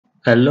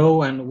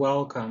Hello and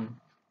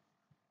welcome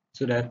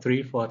to the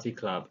 340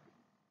 Club.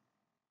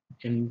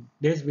 In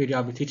this video,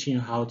 I'll be teaching you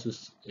how to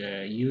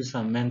use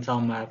some mental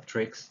math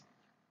tricks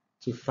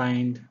to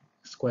find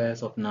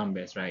squares of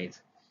numbers, right?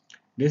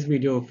 This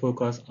video will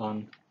focus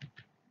on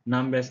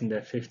numbers in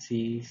the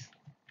 50s,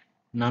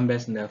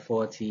 numbers in the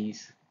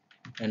 40s,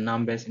 and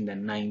numbers in the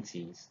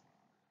 90s.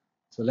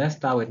 So let's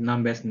start with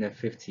numbers in the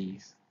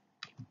 50s.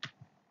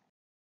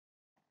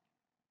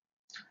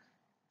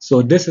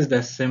 So this is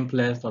the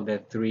simplest of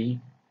the three.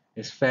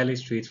 It's fairly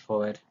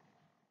straightforward.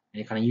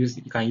 You can use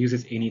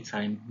it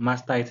anytime,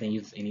 master it and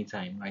use it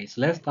anytime, right?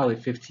 So let's start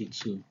with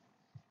 52.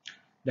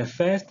 The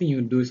first thing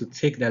you do is to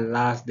take the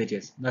last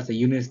digit, that's the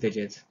units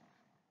digit,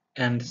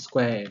 and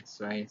square it,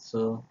 right?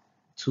 So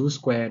 2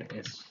 squared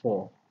is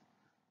 4.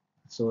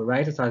 So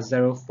write it as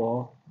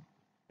 04,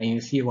 and you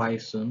see why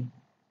soon.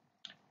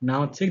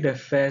 Now take the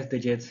first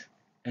digit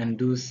and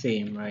do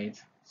same, right?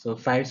 So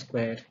 5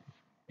 squared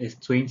is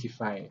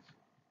 25.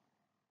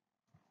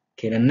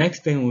 Okay, the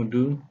next thing we'll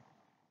do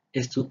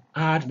is to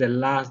add the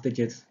last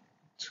digit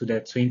to the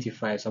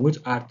 25. So I'm going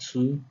to add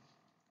 2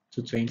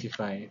 to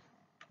 25,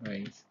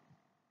 right?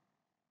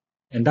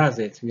 And that's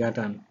it, we are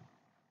done.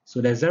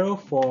 So the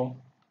 04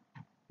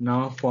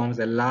 now forms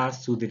the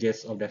last two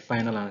digits of the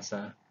final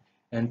answer,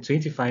 and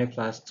 25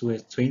 plus 2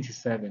 is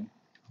 27,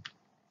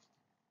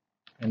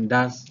 and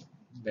that's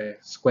the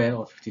square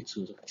of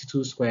 52. So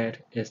 52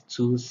 squared is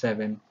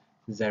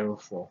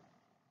 2704.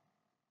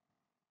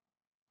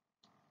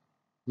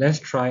 Let's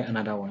try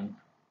another one.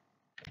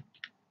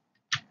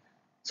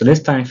 So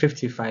this time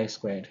 55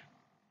 squared.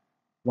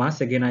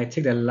 Once again, I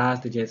take the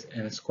last digit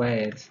and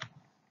square it,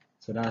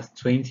 so that's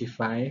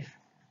 25.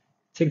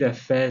 Take the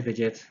first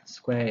digit,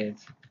 square it,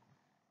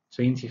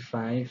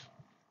 25.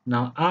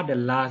 Now add the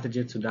last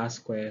digit to that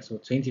square, so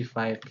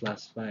 25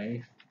 plus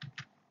 5,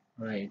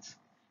 right?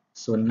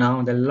 So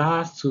now the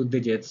last two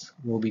digits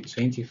will be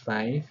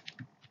 25,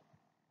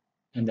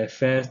 and the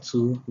first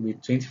two will be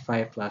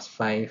 25 plus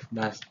 5,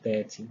 that's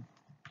 30.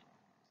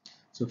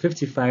 So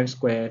 55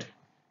 squared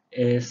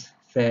is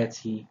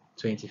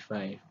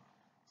 3025. So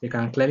you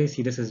can clearly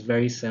see this is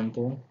very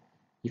simple.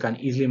 You can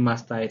easily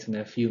master it in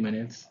a few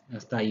minutes and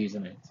start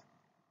using it.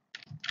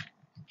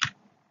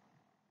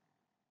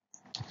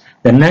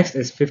 The next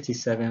is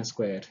 57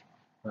 squared,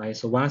 right?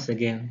 So once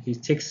again, you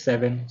take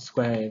 7,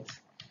 square it,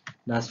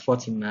 that's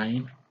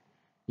 49.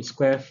 You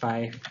square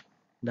 5,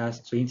 that's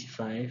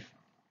 25.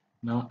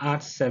 Now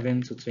add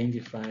 7 to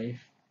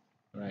 25,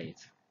 right?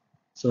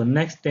 So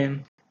next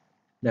thing,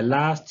 the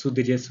last two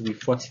digits will be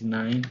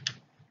 49.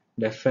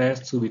 The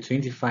first two will be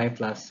 25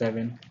 plus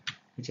 7,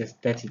 which is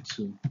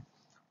 32.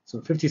 So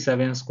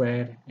 57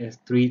 squared is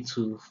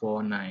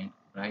 3249,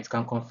 right? You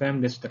can confirm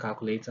this with the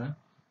calculator.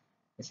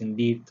 It's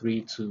indeed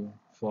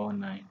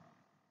 3249.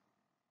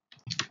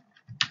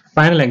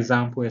 Final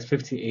example is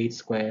 58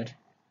 squared.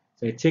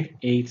 So you take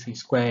 8, you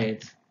square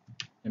it,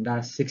 and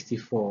that's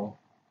 64.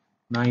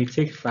 Now you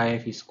take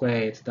 5, you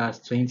square it, that's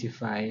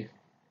 25.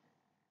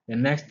 The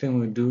next thing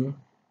we'll do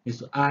is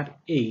to add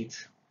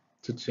 8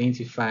 to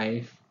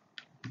 25,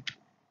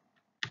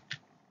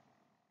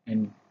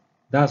 and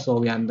that's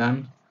all we are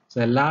done. So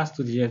the last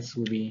two digits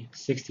will be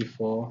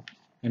 64,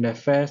 and the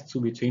first two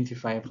will be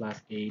 25 plus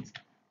 8,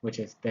 which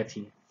is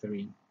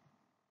 33,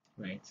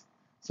 right?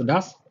 So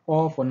that's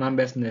all for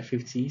numbers in the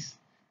 50s.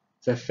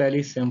 It's a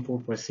fairly simple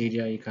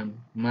procedure you can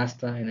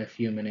master in a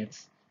few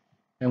minutes.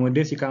 And with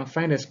this, you can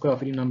find the square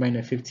of any number in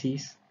the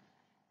 50s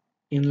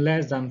in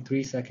less than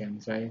 3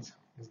 seconds, right?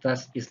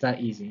 It's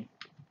that easy.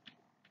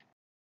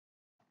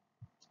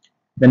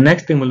 The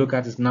next thing we'll look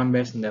at is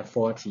numbers in the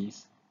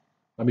 40s.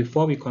 But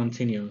before we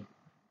continue,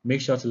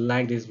 make sure to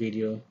like this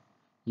video,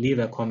 leave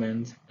a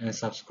comment, and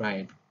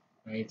subscribe.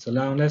 Right? So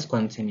now let's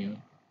continue.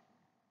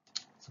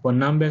 So for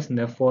numbers in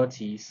the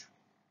 40s,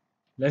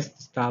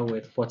 let's start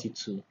with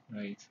 42,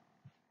 right?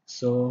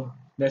 So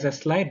there's a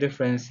slight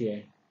difference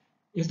here.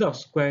 Instead of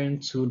squaring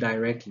 2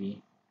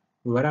 directly,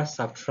 we rather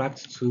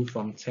subtract 2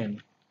 from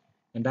 10,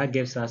 and that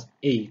gives us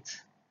 8,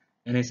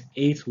 and it's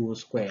 8 we will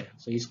square.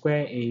 So you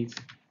square 8,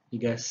 you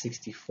get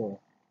 64.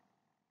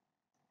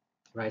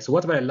 Right, so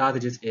whatever the last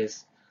digit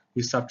is,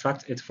 you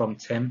subtract it from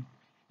 10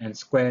 and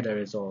square the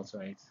result,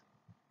 right?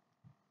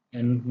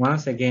 And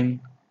once again,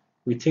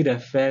 we take the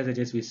first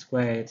digit, we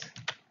square it,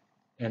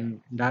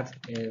 and that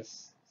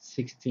is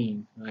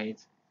 16, right?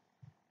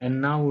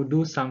 And now we'll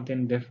do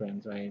something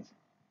different, right?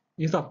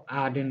 Instead of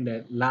adding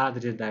the last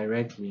digit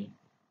directly,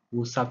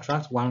 we'll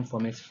subtract 1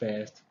 from it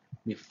first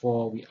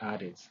before we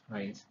add it,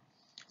 right?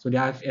 So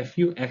there are a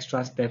few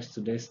extra steps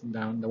to this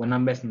down the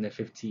numbers in the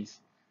 50s.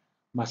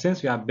 But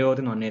since we are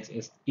building on it,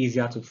 it's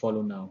easier to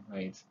follow now,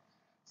 right?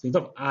 So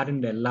instead of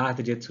adding the last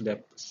digit to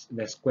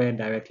the square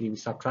directly, we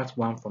subtract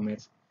 1 from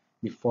it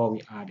before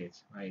we add it,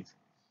 right?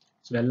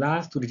 So the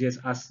last two digits,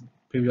 as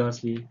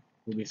previously,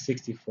 will be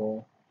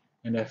 64,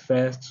 and the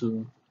first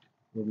two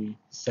will be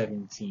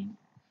 17.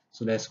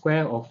 So the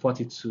square of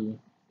 42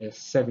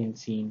 is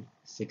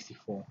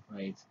 1764,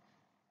 right?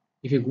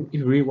 If you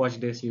rewatch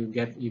this, you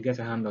get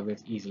a hand of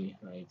it easily,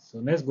 right? So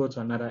let's go to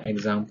another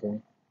example.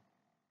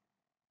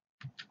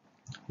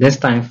 This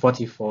time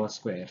 44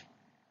 squared.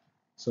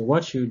 So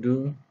what you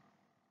do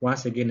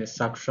once again is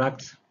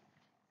subtract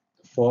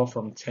 4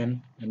 from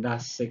 10, and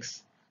that's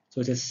 6.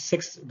 So it is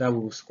 6 that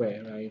will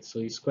square, right? So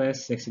you square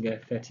 6, you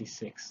get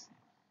 36.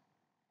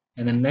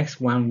 And the next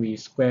one we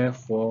square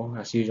 4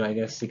 as usual, I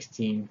get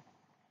 16.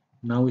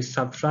 Now we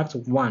subtract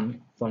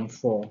 1 from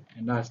 4,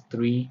 and that's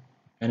 3,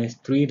 and it's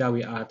 3 that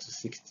we add to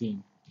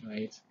 16,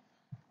 right?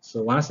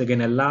 So once again,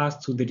 the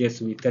last two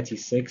digits will be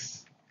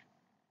 36,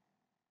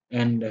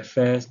 and the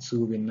first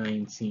two will be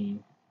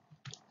 19.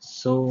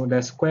 So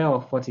the square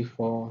of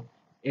 44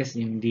 is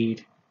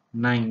indeed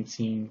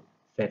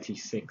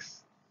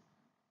 1936.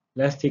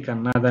 Let's take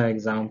another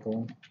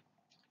example,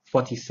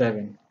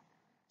 47.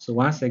 So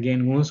once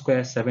again, we'll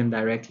square 7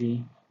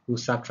 directly. We'll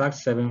subtract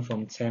 7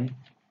 from 10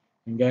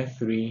 and get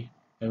 3.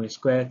 And we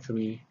square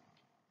 3,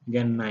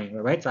 get 9. We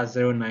write at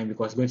 09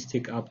 because it's going to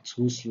take up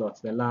 2 slots,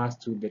 the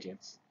last 2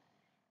 digits.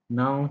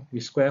 Now we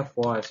square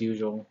 4 as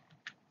usual.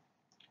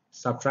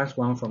 Subtract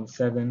 1 from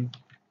 7,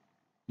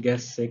 get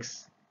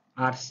 6.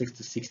 Add 6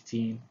 to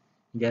 16,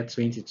 get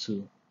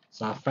 22.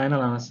 So our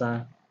final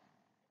answer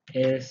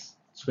is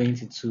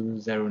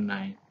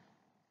 2209.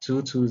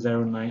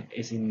 2209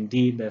 is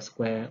indeed the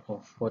square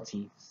of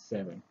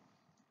 47.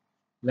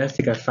 Let's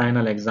take a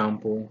final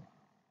example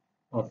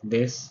of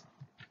this.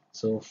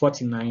 So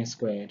 49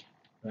 squared,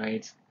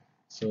 right?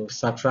 So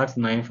subtract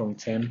 9 from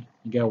 10,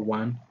 you get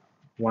 1.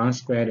 1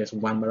 squared is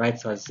 1, but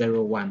right as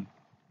 0, 1.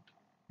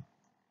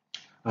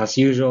 As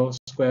usual,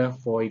 square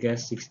 4, you get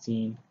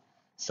 16.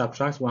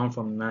 Subtract 1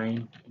 from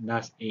 9, and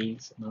that's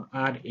 8. Now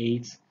add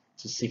 8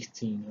 to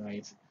 16,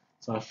 right?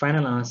 So our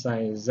final answer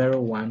is 0,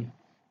 1,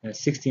 and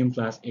 16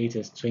 plus 8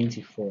 is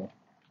 24.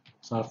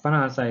 So our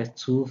final answer is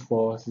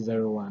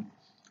 2401.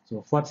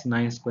 So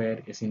 49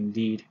 squared is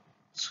indeed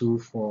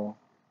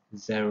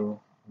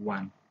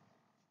 2401.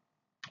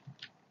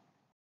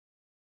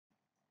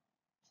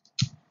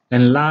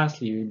 And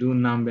lastly, we do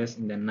numbers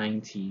in the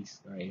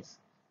 90s, right?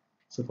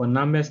 So for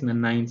numbers in the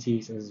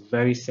 90s, it's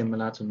very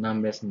similar to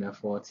numbers in the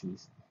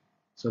 40s.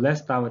 So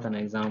let's start with an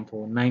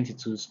example,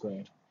 92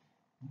 squared.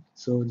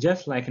 So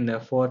just like in the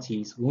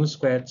 40s, we won't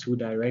square 2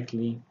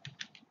 directly.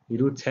 We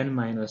do 10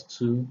 minus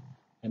 2,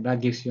 and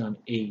that gives you an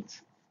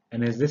 8.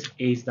 And it's this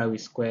 8 that we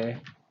square,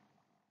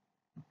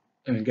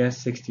 and we get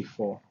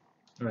 64,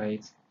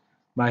 right?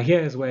 But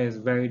here is where it's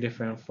very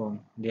different from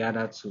the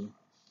other two.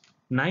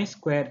 9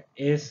 squared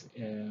is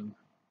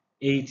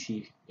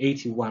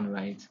 81,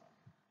 right?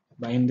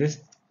 But in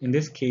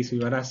this case, we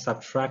rather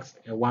subtract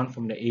a 1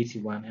 from the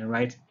 81 and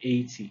write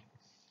 80.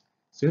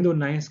 So even though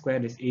 9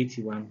 squared is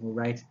 81, we'll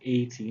write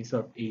 80 instead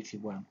of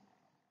 81.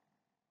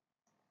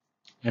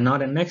 And now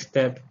the next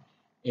step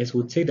is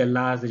we'll take the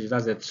last digit,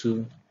 that's a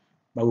 2,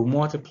 but we'll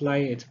multiply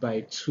it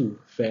by 2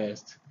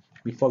 first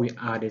before we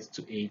add it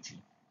to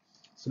 80.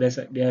 So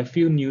there are a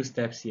few new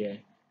steps here.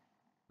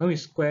 When we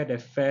square the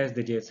first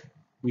digit,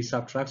 we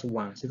subtract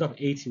 1. So instead of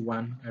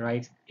 81, I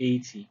write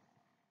 80.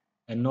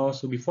 And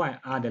also, before I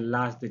add the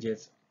last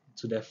digit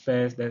to the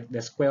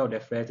square of the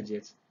first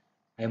digit,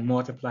 I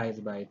multiply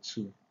it by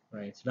 2,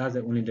 right? So that's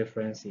the only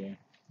difference here.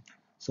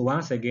 So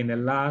once again, the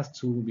last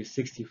 2 will be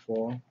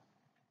 64,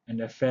 and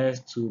the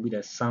first 2 will be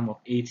the sum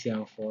of 80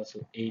 and 4,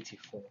 so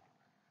 84.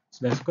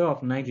 So the square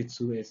of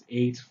 92 is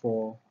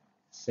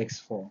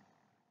 8464,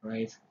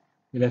 right?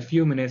 With a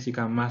few minutes, you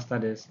can master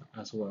this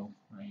as well,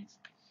 right?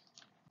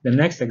 The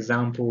next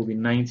example will be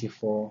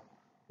 94.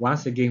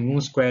 Once again, we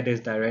won't square this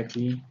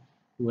directly.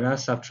 We will now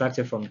subtract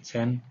it from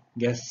 10,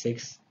 get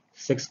 6.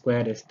 6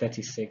 squared is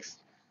 36.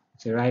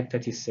 So write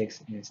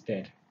 36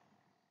 instead.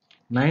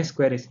 9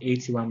 squared is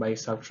 81, but you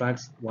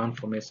subtract 1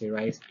 from it, so you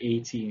write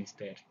 80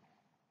 instead.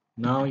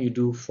 Now you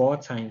do 4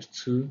 times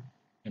 2,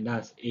 and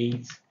that's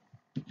 8.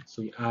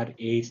 So you add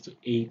 8 to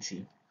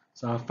 80.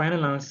 So our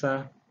final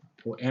answer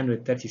will end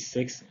with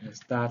 36 and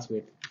start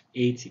with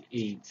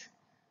 88.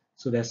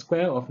 So the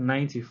square of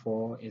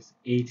 94 is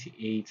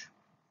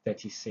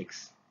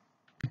 8836.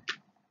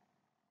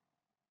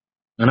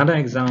 Another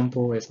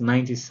example is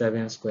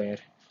 97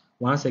 squared.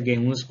 Once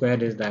again, we'll square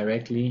this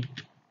directly.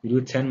 You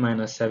do 10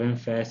 minus 7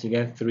 first, you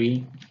get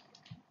 3.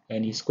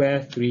 And you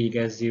square 3, you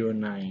get 0,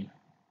 9.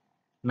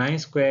 9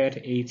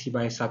 squared, 80,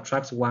 by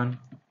subtract 1.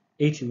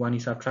 81, you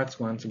subtract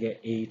 1 to get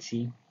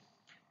 80.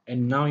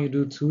 And now you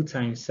do 2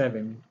 times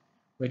 7,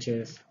 which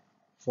is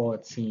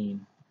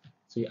 14.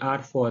 So you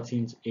add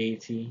 14 to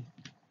 80.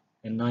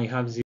 And now you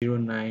have 0,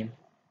 9,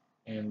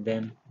 and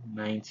then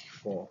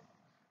 94.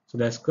 So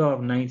the square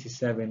of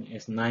 97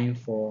 is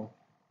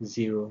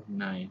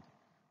 9409. You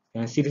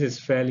can see this is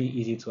fairly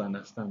easy to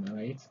understand,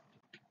 right?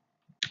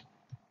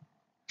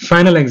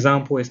 Final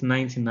example is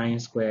 99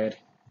 squared.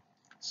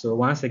 So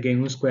once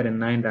again, we'll square the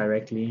 9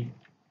 directly.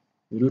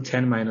 We do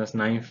 10 minus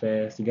 9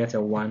 first, you get a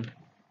 1.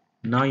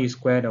 Now you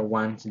square the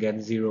 1 to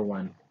get 0,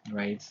 1,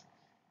 right?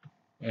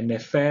 And the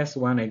first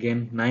one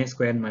again, 9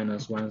 squared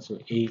minus 1, so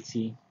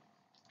 80.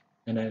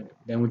 And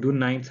then we do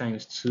 9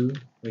 times 2,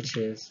 which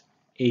is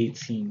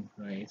 18,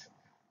 right?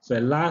 So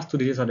the last 2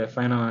 digits of the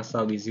final answer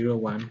will be 0,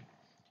 1,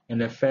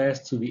 and the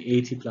first to be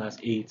 80 plus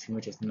 18,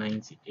 which is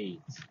 98.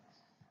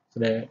 So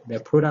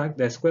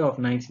the square of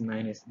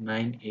 99 is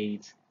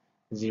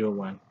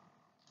 9801.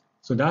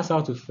 So that's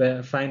how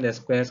to find the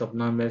squares of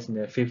numbers in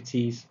the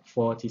 50s,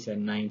 40s,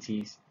 and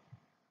 90s.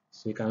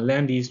 So you can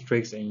learn these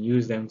tricks and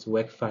use them to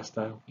work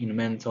faster in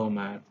mental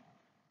math.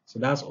 So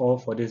that's all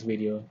for this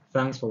video.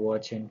 Thanks for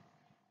watching.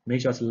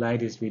 Make sure to like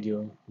this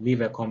video,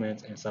 leave a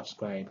comment, and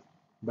subscribe.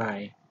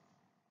 Bye.